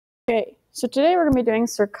Okay, so today we're going to be doing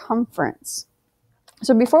circumference.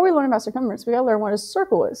 So before we learn about circumference, we got to learn what a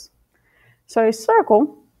circle is. So a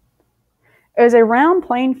circle is a round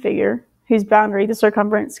plane figure whose boundary, the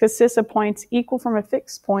circumference, consists of points equal from a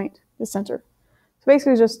fixed point to the center. So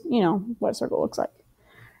basically just, what a circle looks like.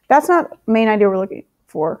 That's not the main idea we're looking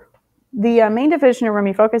for. The main definition we're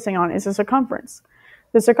going to be focusing on is the circumference.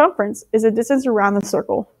 The circumference is a distance around the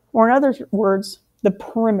circle, or in other words, the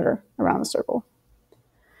perimeter around the circle.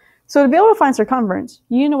 So to be able to find circumference,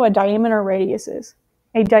 you know what diameter or radius is.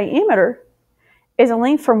 A diameter is a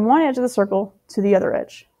length from one edge of the circle to the other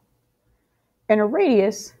edge. And a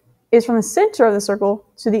radius is from the center of the circle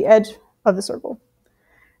to the edge of the circle.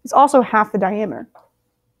 It's also half the diameter.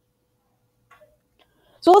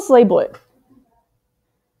 So let's label it.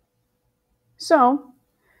 So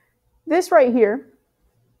this right here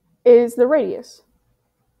is the radius.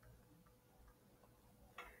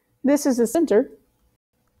 This is the center.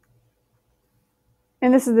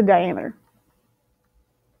 And this is the diameter.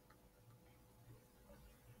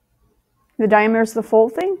 The diameter is the full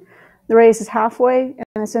thing, the radius is halfway,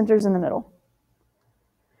 and the center is in the middle.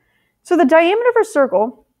 So the diameter of a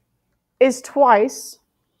circle is twice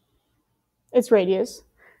its radius.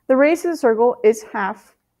 The radius of the circle is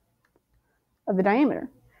half of the diameter.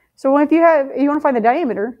 So if you want to find the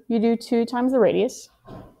diameter, you do 2 times the radius.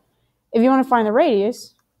 If you want to find the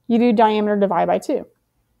radius, you do diameter divided by 2.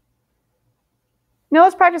 Now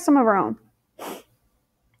let's practice some of our own.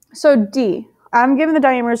 So D, I'm given the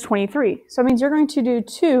diameter is 23. So it means you're going to do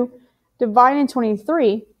 2 divided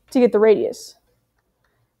 23 to get the radius,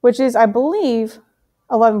 which is, I believe,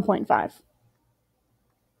 11.5.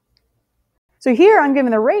 So here I'm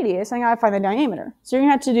given the radius, and I got to find the diameter. So you're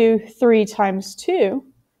going to have to do 3 times 2,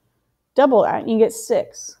 double that, and you get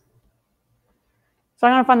 6. So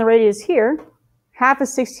I'm going to find the radius here. Half of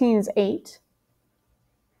 16 is 8.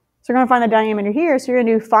 So we're going to find the diameter here. So you're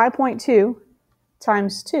going to do 5.2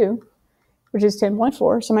 times 2, which is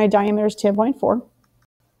 10.4. So my diameter is 10.4.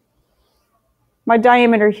 My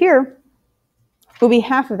diameter here will be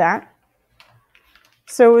half of that.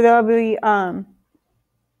 So that'll be,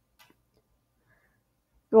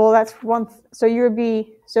 well, that's one. So you would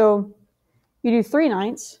be, so you do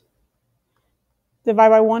 3/9, divide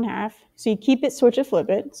by 1/2. So you keep it, switch it,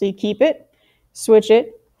 flip it. So you keep it, switch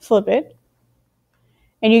it, flip it.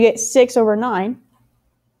 And you get 6/9,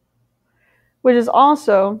 which is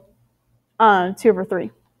also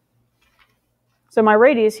 2/3. So my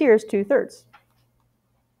radius here is 2/3.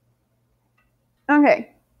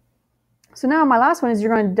 Okay, so now my last one is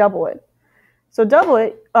you're going to double it. So double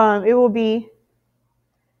it, it will be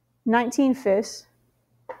 19/5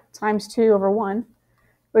 times 2/1,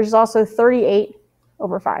 which is also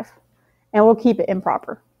 38/5. And we'll keep it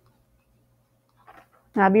improper.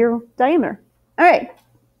 That'll be your diameter. All right.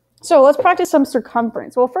 So let's practice some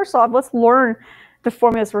circumference. Well, first off, let's learn the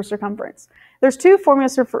formulas for circumference. There's 2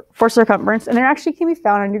 formulas for circumference, and they actually can be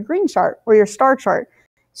found on your green chart or your star chart.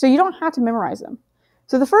 So you don't have to memorize them.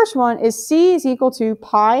 So the first one is C is equal to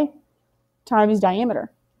pi times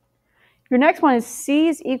diameter. Your next one is C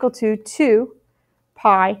is equal to 2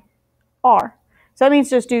 pi r. So that means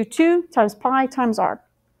just do 2 times pi times r.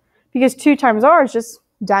 Because 2 times r is just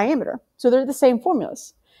diameter. So they're the same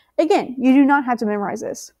formulas. Again, you do not have to memorize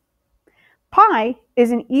this. Pi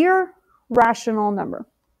is an irrational number,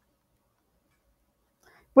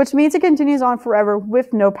 which means it continues on forever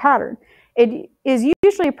with no pattern. It is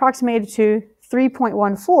usually approximated to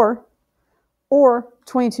 3.14 or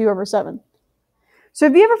 22/7. So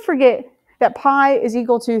if you ever forget that pi is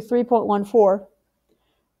equal to 3.14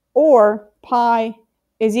 or pi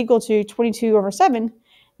is equal to 22/7,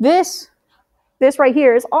 this right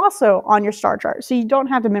here is also on your star chart, so you don't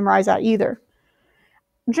have to memorize that either.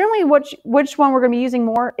 Generally, which one we're going to be using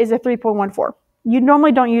more is a 3.14. You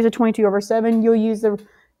normally don't use a 22/7. You'll use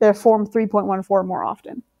the form 3.14 more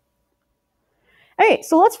often. Okay,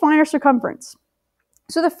 so let's find our circumference.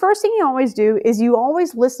 So the first thing you always do is you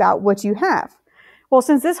always list out what you have. Well,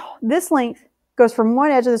 since this length goes from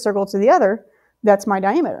one edge of the circle to the other, that's my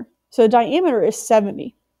diameter. So the diameter is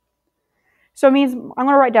 70. So it means I'm going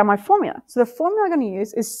to write down my formula. So the formula I'm going to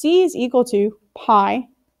use is C is equal to pi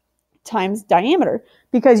times diameter,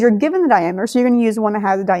 because you're given the diameter, so you're going to use the one that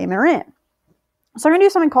has the diameter in it. So I'm going to do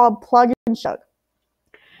something called plug and chug.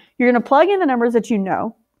 You're going to plug in the numbers that you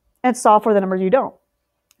know and solve for the numbers you don't.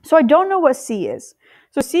 So I don't know what C is.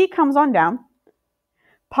 So C comes on down.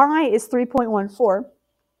 Pi is 3.14.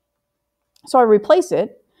 So I replace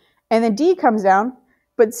it. And then D comes down.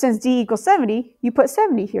 But since D equals 70, you put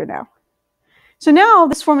 70 here now. So now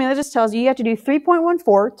this formula just tells you have to do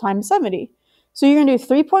 3.14 times 70. So you're going to do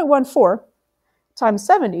 3.14 times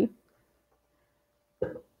 70,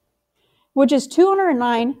 which is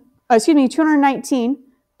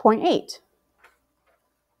 219.8.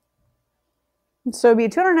 So it'd be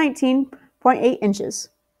 219.8 inches.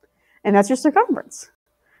 And that's your circumference.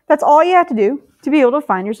 That's all you have to do to be able to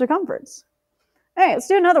find your circumference. All right, let's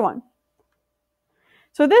do another one.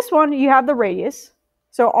 So this one, you have the radius.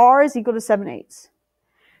 So r is equal to 7/8.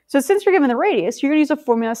 So since you're given the radius, you're going to use the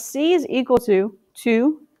formula c is equal to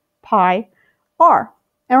 2 pi r.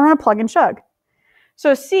 And we're going to plug and chug.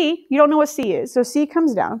 So c, you don't know what c is. So c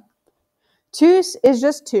comes down. 2 is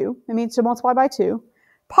just 2. It means to multiply by 2.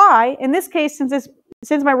 Pi, in this case, since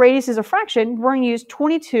my radius is a fraction, we're going to use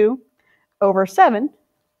 22/7.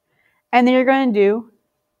 And then you're going to do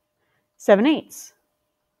 7/8.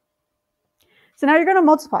 So now you're going to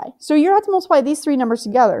multiply. So you have to multiply these three numbers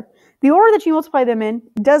together. The order that you multiply them in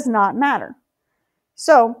does not matter.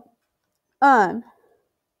 So we're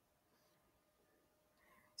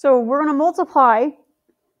going to multiply.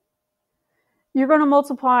 You're going to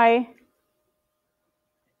multiply.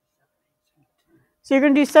 So you're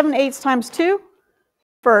going to do 7/8 times 2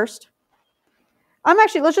 first.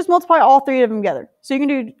 Let's just multiply all three of them together. So you can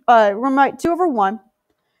do, we're going to write 2/1.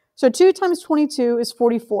 So 2 times 22 is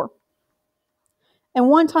 44. And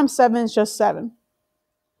 1 times 7 is just 7.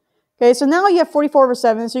 Okay, so now you have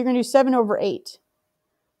 44/7, so you're going to do 7/8,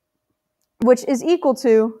 which is equal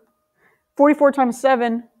to 44 times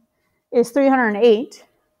 7 is 308,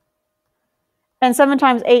 and 7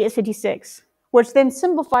 times 8 is 56, which then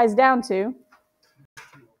simplifies down to,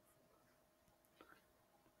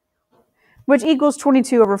 which equals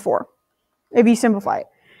 22/4, if you simplify it.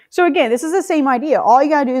 So again, this is the same idea. All you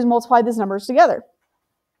got to do is multiply these numbers together.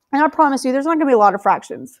 And I promise you, there's not going to be a lot of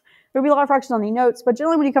fractions. There'll be a lot of fractions on the notes, but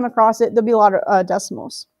generally when you come across it, there'll be a lot of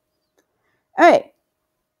decimals. All right.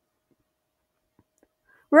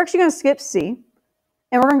 We're actually going to skip C,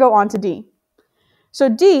 and we're going to go on to D. So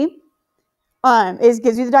D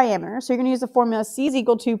gives you the diameter. So you're going to use the formula C is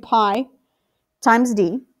equal to pi times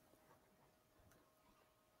D.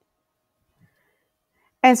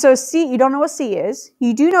 And so C, you don't know what C is.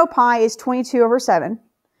 You do know pi is 22/7.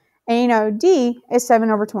 And you know D is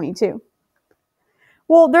 7/22.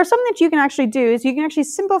 Well, there's something that you can actually do is you can actually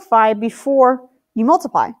simplify before you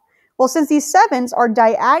multiply. Well, since these 7s are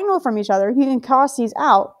diagonal from each other, you can cross these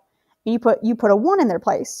out and you put a 1 in their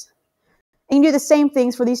place. And you can do the same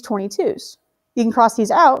things for these 22s. You can cross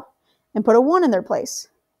these out and put a 1 in their place.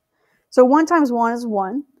 So 1 times 1 is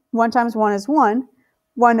 1. 1 times 1 is 1.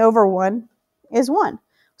 1/1 is 1.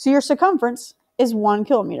 So your circumference is 1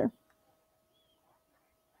 kilometer.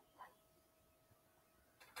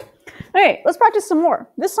 All right, let's practice some more.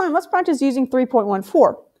 This time, let's practice using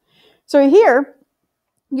 3.14. So here,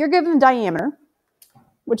 you're given the diameter,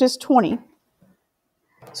 which is 20.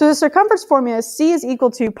 So the circumference formula is C is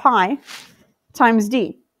equal to pi times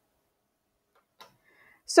D.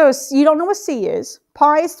 So you don't know what C is.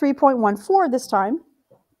 Pi is 3.14 this time,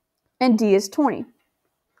 and D is 20.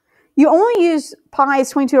 You only use pi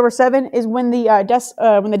is 22/7 is when the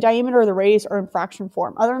diameter or the radius are in fraction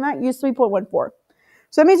form. Other than that, use 3.14.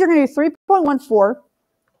 So that means you're going to do 3.14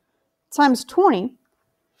 times 20,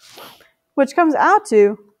 which comes out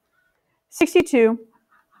to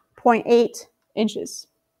 62.8 inches.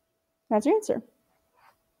 That's your answer.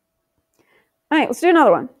 All right, let's do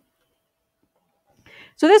another one.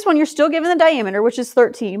 So this one, you're still given the diameter, which is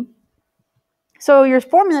 13. So your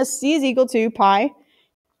formula is C is equal to pi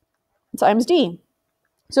times D.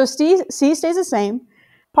 So C stays the same.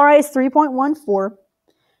 Pi is 3.14,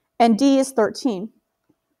 and D is 13.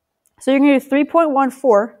 So you're going to do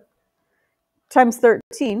 3.14 times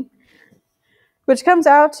 13, which comes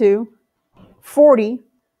out to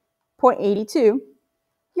 40.82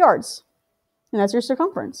 yards. And that's your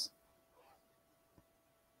circumference.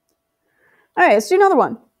 All right, let's do another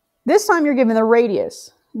one. This time you're given the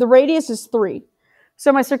radius. The radius is 3.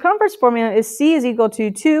 So my circumference formula is C is equal to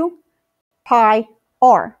 2 pi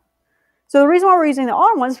r. So the reason why we're using the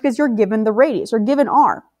r one is because you're given the radius, or given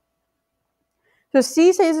r. So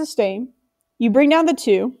C stays the same. You bring down the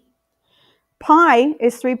 2. Pi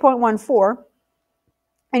is 3.14,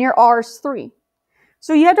 and your r is 3.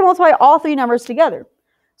 So you have to multiply all three numbers together.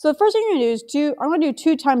 So the first thing you're going to do is I'm going to do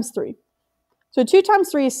 2 times 3. So 2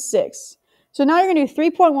 times 3 is 6. So now you're going to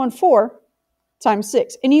do 3.14 times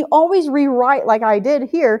 6. And you always rewrite like I did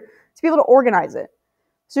here to be able to organize it.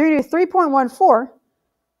 So you're going to do 3.14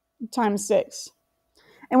 times 6.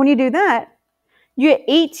 And when you do that, you get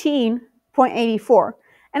 18.84.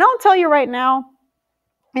 And I'll tell you right now,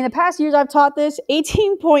 in the past years I've taught this,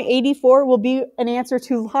 18.84 will be an answer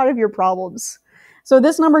to a lot of your problems. So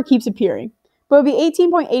this number keeps appearing. But it would be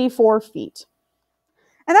 18.84 feet.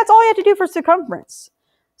 And that's all you have to do for circumference.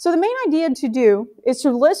 So the main idea to do is to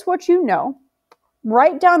list what you know,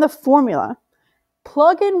 write down the formula,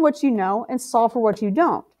 plug in what you know, and solve for what you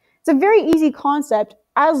don't. It's a very easy concept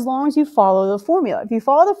as long as you follow the formula. If you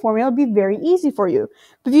follow the formula, it'll be very easy for you.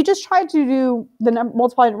 But if you just try to do the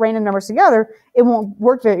multiply random numbers together, it won't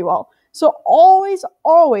work very well. So always,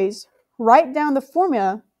 always write down the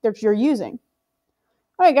formula that you're using.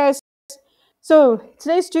 All right, guys. So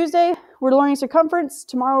today's Tuesday. We're learning circumference.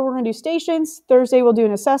 Tomorrow we're going to do stations. Thursday we'll do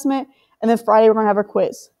an assessment. And then Friday we're going to have our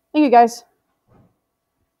quiz. Thank you, guys.